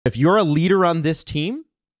If you're a leader on this team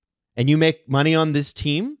and you make money on this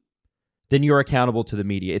team, then you're accountable to the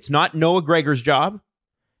media. It's not Noah Gregor's job.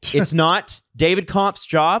 It's not David Kampf's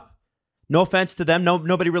job. No offense to them.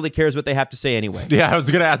 Nobody really cares what they have to say anyway. Yeah, I was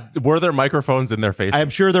going to ask, were there microphones in their face? I'm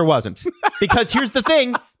sure there wasn't. Because here's the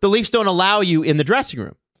thing. The Leafs don't allow you in the dressing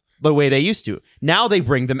room the way they used to. Now they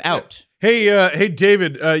bring them out. Hey,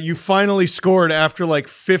 David, you finally scored after like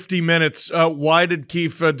 50 minutes. Why did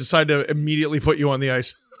Keefe decide to immediately put you on the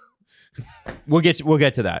ice? We'll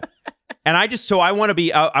get to that. And I want to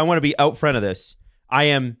be out front of this. I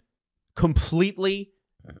am completely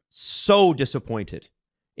so disappointed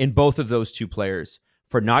in both of those two players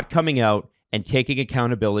for not coming out and taking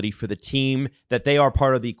accountability for the team that they are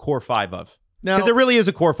part of the core five of. Because it really is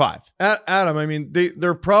a core five. Adam, I mean,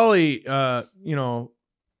 they're probably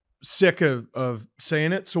sick of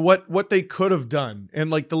saying it. So what they could have done,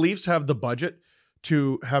 and like the Leafs have the budget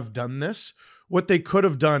to have done this. What they could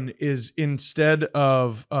have done is, instead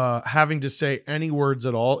of having to say any words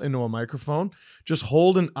at all into a microphone, just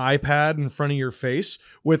hold an iPad in front of your face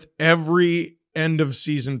with every end of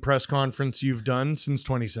season press conference you've done since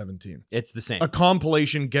 2017. It's the same. A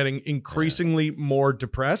compilation getting increasingly more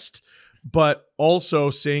depressed, but also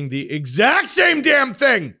saying the exact same damn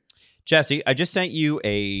thing. Jesse, I just sent you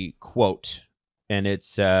a quote. And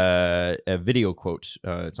it's a video quote.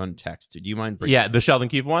 It's on text. Do you mind bringing the Sheldon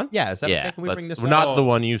Keefe one? Yeah, is that okay? Can we bring this up? Not the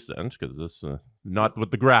one you sent, because this not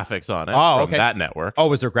with the graphics on it from that network. Oh,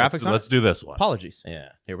 was there graphics on it? Let's do this one. Apologies. Yeah.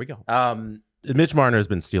 Here we go. Mitch Marner has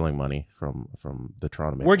been stealing money from the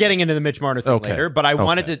Toronto Maple Leafs. We're getting into the Mitch Marner thing later, but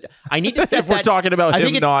I need to set if we're talking about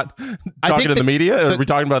him not talking to the media, are we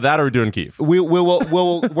talking about that, or are we doing Keefe?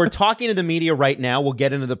 We're talking to the media right now. We'll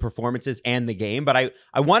get into the performances and the game, but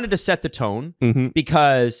I wanted to set the tone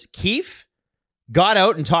because Keefe got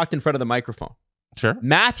out and talked in front of the microphone. Sure.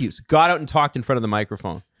 Matthews got out and talked in front of the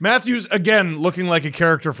microphone. Matthews, again, looking like a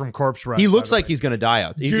character from Corpse Bride. He looks like he's going to die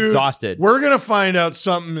out. He's exhausted. We're going to find out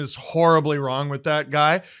something is horribly wrong with that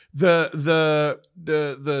guy. The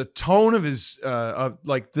tone of his,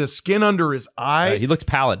 like the skin under his eye. He looks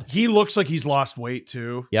pallid. He looks like he's lost weight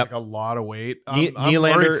too. Yep. Like a lot of weight. I'm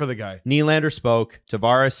worried for the guy. Nylander spoke.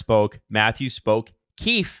 Tavares spoke. Matthews spoke.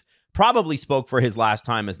 Keefe probably spoke for his last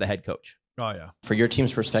time as the head coach. Oh, yeah. For your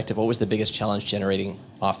team's perspective, what was the biggest challenge generating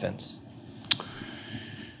offense?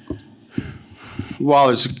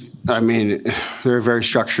 Well, they're a very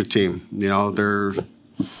structured team. You know,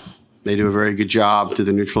 they do a very good job through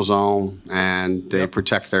the neutral zone, and they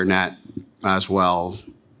protect their net as well,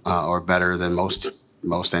 or better than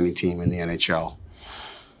most any team in the NHL.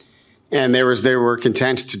 And they were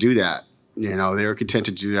content to do that. You know, they were content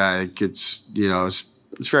to do that.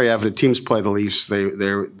 It's very evident. Teams play the Leafs.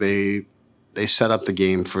 They set up the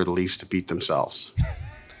game for the Leafs to beat themselves.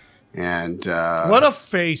 And what a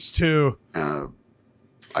face, too.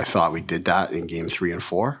 I thought we did that in game 3 and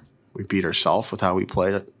 4. We beat ourselves with how we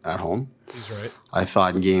played it at home. He's right. I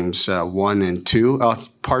thought in games 1 and 2,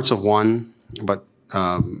 parts of 1, but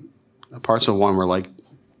parts of 1 were like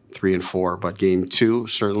 3 and 4, but game 2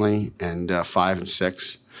 certainly, and 5 and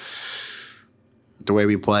 6. The way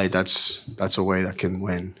we played, that's a way that can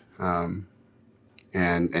win,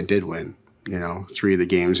 and did win. You know, 3 of the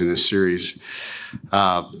games in this series,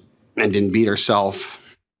 and didn't beat ourselves.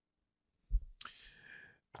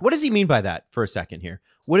 What does he mean by that for a second here?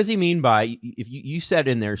 What does he mean by, if you said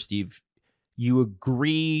in there, Steve, you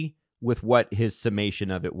agree with what his summation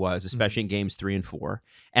of it was, especially in games 3 and 4.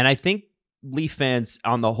 And I think Leaf fans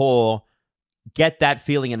on the whole get that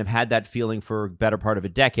feeling and have had that feeling for a better part of a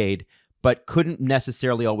decade, but couldn't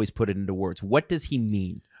necessarily always put it into words. What does he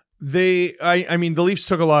mean? I mean, the Leafs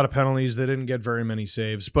took a lot of penalties. They didn't get very many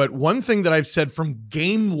saves. But one thing that I've said from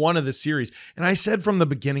game 1 of the series, and I said from the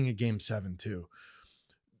beginning of game 7 too,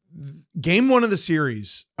 game 1 of the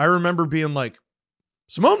series, I remember being like,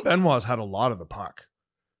 Simone Benoit's had a lot of the puck,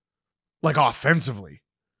 like offensively.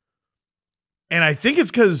 And I think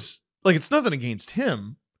it's because, like, it's nothing against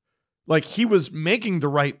him. Like, he was making the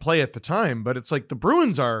right play at the time, but it's like the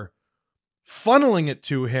Bruins are funneling it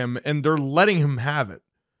to him and they're letting him have it.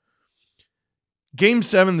 Game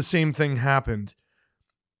 7, the same thing happened.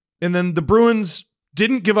 And then the Bruins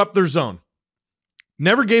didn't give up their zone.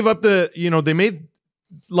 Never gave up they made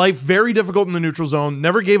life very difficult in the neutral zone,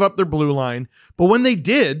 never gave up their blue line. But when they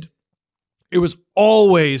did, it was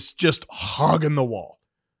always just hugging the wall.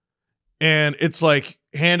 And it's like,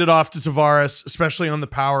 hand it off to Tavares, especially on the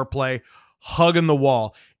power play, hugging the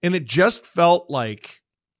wall. And it just felt like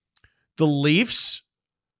the Leafs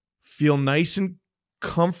feel nice and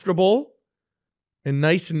comfortable and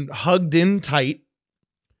nice and hugged in tight,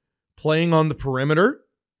 playing on the perimeter.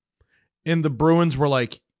 And the Bruins were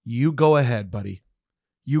like, You go ahead, buddy.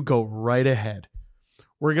 You go right ahead.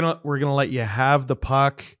 We're gonna let you have the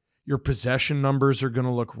puck. Your possession numbers are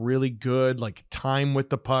gonna look really good. Like time with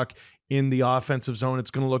the puck in the offensive zone,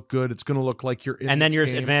 it's gonna look good. It's gonna look like you're in. And then your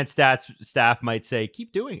game. advanced stats staff might say,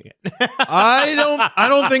 "Keep doing it." I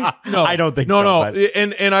don't think. No, I don't think. No, so, no. but-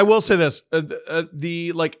 And I will say this: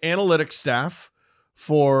 the like analytics staff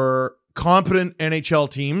for competent NHL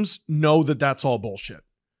teams know that that's all bullshit.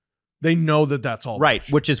 They know that that's all right,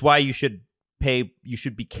 bullshit. which is why you should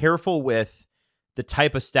be careful with the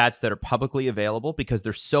type of stats that are publicly available, because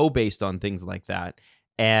they're so based on things like that,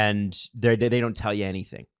 and they don't tell you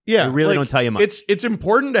anything. Yeah, they really don't tell you much. It's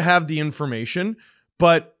important to have the information,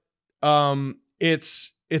 but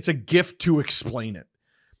it's a gift to explain it.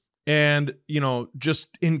 And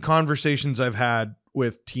just in conversations I've had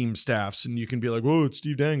with team staffs, and you can be like, "Whoa, it's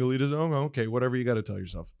Steve Dangle. He doesn't." Oh, okay, whatever you got to tell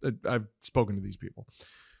yourself. I've spoken to these people.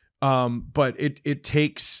 But it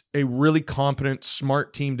takes a really competent,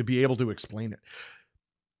 smart team to be able to explain it.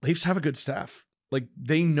 Leafs have a good staff. Like,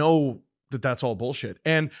 they know that that's all bullshit.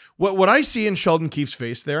 And what I see in Sheldon Keefe's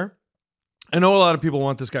face there, I know a lot of people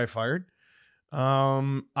want this guy fired.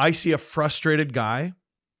 I see a frustrated guy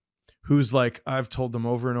who's like, I've told them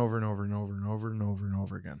over and over and over and over and over and over and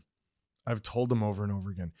over again. I've told them over and over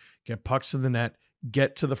again, get pucks to the net,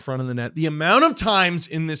 get to the front of the net. The amount of times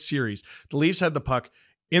in this series, the Leafs had the puck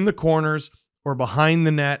in the corners or behind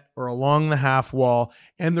the net or along the half wall,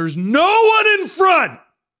 and there's no one in front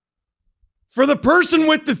for the person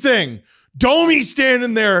with the thing. Domi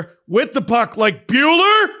standing there with the puck like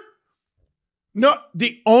Bueller. No,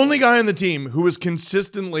 the only guy on the team who was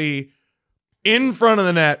consistently in front of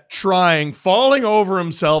the net, trying, falling over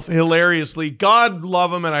himself hilariously. God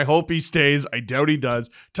love him, and I hope he stays. I doubt he does.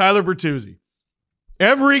 Tyler Bertuzzi.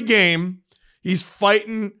 Every game, he's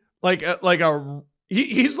fighting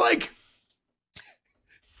he's like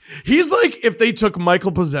if they took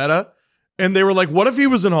Michael Pezzetta and they were like, what if he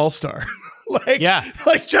was an all-star? A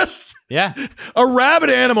rabid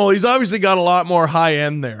animal. He's obviously got a lot more high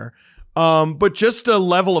end there. But just a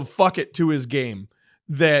level of fuck it to his game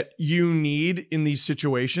that you need in these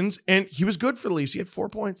situations. And he was good for the Leafs. He had 4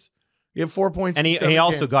 points. And he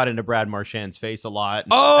also got into Brad Marchand's face a lot.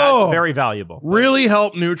 Oh, that's very valuable. Really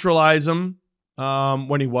helped neutralize him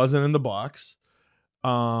when he wasn't in the box.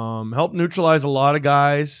 Helped neutralize a lot of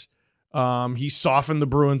guys. He softened the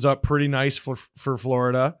Bruins up pretty nice for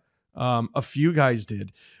Florida. A few guys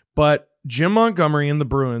did. But Jim Montgomery and the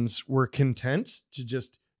Bruins were content to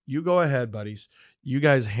just, you go ahead, buddies. You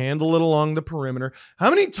guys handle it along the perimeter. How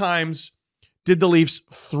many times did the Leafs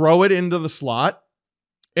throw it into the slot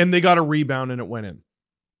and they got a rebound and it went in?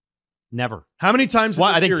 Never. How many times?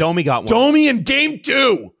 Well, I think Domi got one. Domi in game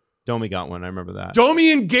 2. Domi got one. I remember that.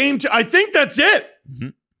 Domi in game 2. I think that's it. Mm-hmm.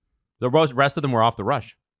 The rest of them were off the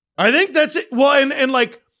rush. I think that's it. Well, and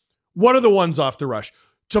like, what are the ones off the rush?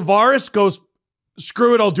 Tavares goes,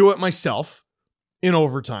 screw it, I'll do it myself in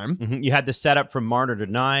overtime. Mm-hmm. You had the setup from Marner to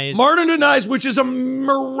Nyes. Marner to Nyes, which is a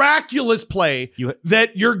miraculous play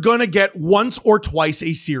that you're going to get once or twice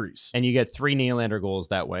a series. And you get 3 Nylander goals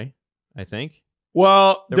that way, I think.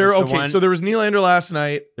 Well, so there was Nylander last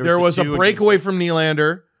night. There was a breakaway from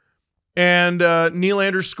Nylander. And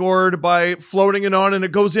Nylander scored by floating it on, and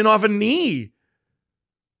it goes in off a knee.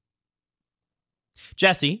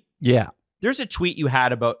 Jesse. Yeah. There's a tweet you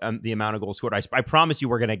had about the amount of goals scored. I promise you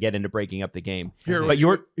we're going to get into breaking up the game. I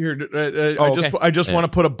just want to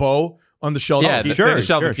put a bow on the Sheldon Keefe. The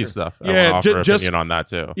Sheldon Keefe stuff. Yeah, I want to offer opinion on that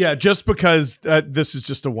too. Yeah, just because this is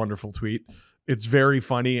just a wonderful tweet. It's very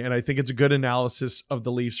funny, and I think it's a good analysis of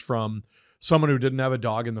the Leafs from someone who didn't have a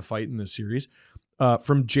dog in the fight in this series.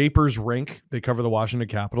 From Japers Rink, they cover the Washington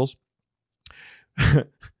Capitals.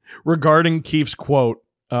 Regarding Keefe's quote,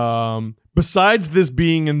 besides this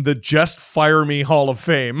being in the Just Fire Me Hall of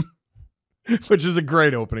Fame, which is a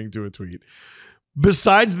great opening to a tweet.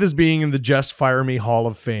 Besides this being in the Just Fire Me Hall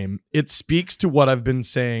of Fame, it speaks to what I've been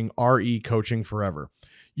saying, RE coaching forever.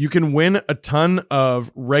 You can win a ton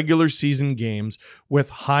of regular season games with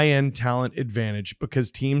high-end talent advantage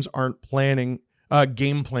because teams aren't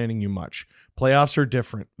game planning you much. Playoffs are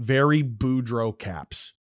different. Very Boudreaux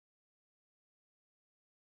caps.